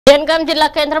జనగాం జిల్లా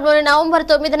కేంద్రంలోని నవంబర్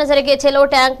 9న జరిగే చెలో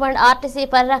ట్యాంక్ బండ్ ఆర్టీసీ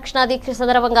పరిరక్షణ దీక్ష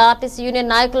సందర్భంగా ఆర్టీసీ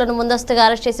యూనియన్ నాయకులను ముందస్తుగా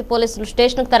అరెస్ట్ చేసి పోలీసులు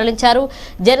స్టేషన్కు తరలించారు.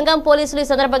 జనగాం పోలీసులు ఈ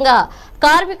సందర్భంగా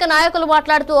కార్మిక నాయకులు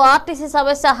మాట్లాడుతూ ఆర్టీసీ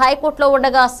సమస్య హైకోర్టులో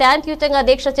ఉండగా శాంతియుతంగా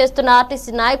దీక్ష చేస్తున్న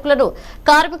ఆర్టీసీ నాయకులను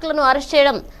కార్మికులను అరెస్ట్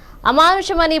చేయడం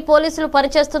అమానుషమని, పోలీసులు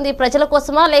పనిచేస్తుంది ప్రజల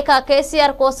కోసమా లేక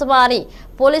కేసీఆర్ కోసమా అని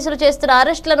పోలీసులు చేస్తున్న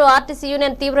అరెస్టులను ఆర్టీసీ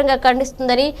యూనియన్ తీవ్రంగా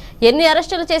ఖండిస్తుందని, ఎన్ని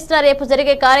అరెస్టులు చేసినా రేపు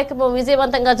జరిగే కార్యక్రమం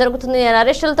విజయవంతంగా జరుగుతుందని,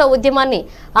 అరెస్టులతో ఉద్యమాన్ని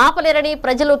ఆపలేరని,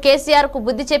 ప్రజలు కేసీఆర్ కు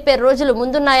బుద్ధి చెప్పే రోజులు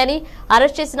ముందున్నాయని,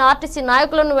 అరెస్ట్ చేసిన ఆర్టీసీ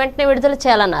నాయకులను వెంటనే విడుదల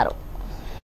చేయాలన్నారు.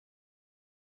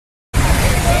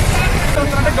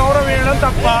 గౌరవం ఇవ్వడం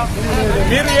తప్ప,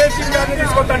 మీరు ఏ సినిమాని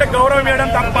తీసుకొస్తుంటే గౌరవం ఇవ్వడం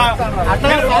తప్ప,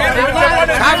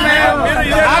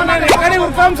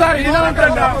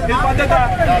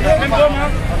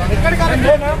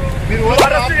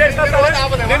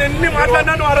 నేను ఎన్ని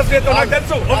మాట్లాడినా నువ్వు అరెస్ట్ చేస్తావు నాకు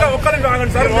తెలుసు. ఒక్క నిమిషం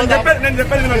ఆగండి సార్, నేను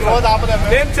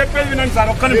చెప్పేది వినండి సార్.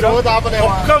 ఒక్క నిమిషం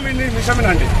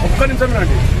వినండి, ఒక్క నిమిషం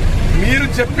వినండి. మీరు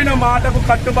చెప్పిన మాటకు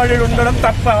కట్టుబడి ఉండడం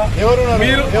తప్ప,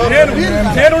 మీరు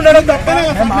నేను ఉండడం తప్ప,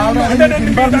 అంటే నేను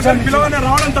పిలవని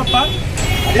రావడం తప్ప,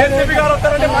 ఏసీపీ గారు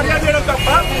వస్తారంటే మర్యాద చేయడం తప్ప,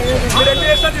 మీరు ఎన్ని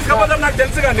చేసినా తీసుకపోతారు నాకు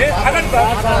తెలుసు. కానీ అనంత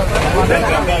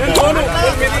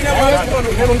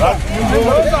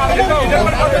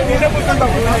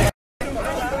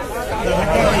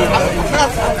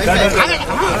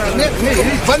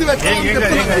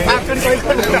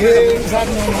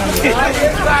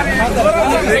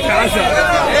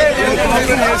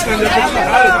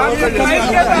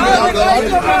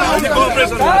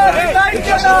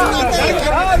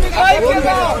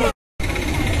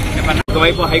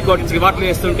ఒకవైపు హైకోర్టు చివాట్లు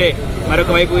వేస్తుంటే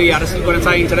మరొక వైపు ఈ అరెస్టులు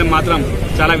కొనసాగించడం మాత్రం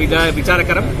చాలా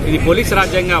విచారకరం. ఇది పోలీసు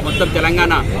రాజ్యంగా మొత్తం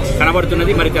తెలంగాణ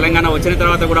కనబడుతున్నది. మరి తెలంగాణ వచ్చిన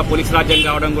తర్వాత కూడా పోలీసు రాజ్యం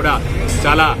కావడం కూడా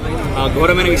చాలా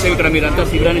ఘోరమైన విషయం. ఇక్కడ మీరంతా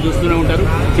శిబిరాన్ని చూస్తూనే ఉంటారు.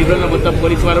 శిబిరంలో మొత్తం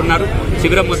పోలీసు వాళ్ళు ఉన్నారు.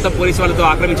 శిబిరం మొత్తం పోలీసు వాళ్ళతో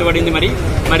ఆక్రమించబడింది.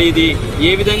 మరి ఇది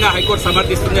ఏ విధంగా హైకోర్టు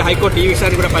సమర్థిస్తుంది? హైకోర్టు ఈ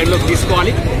విషయాన్ని కూడా పరిగణలోకి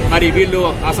తీసుకోవాలి. మరి వీళ్ళు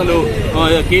అసలు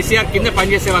కేసీఆర్ కింద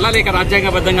పనిచేసే వాళ్ళ లేక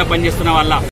రాజ్యాంగబద్ధంగా పనిచేస్తున్న వాళ్ళ?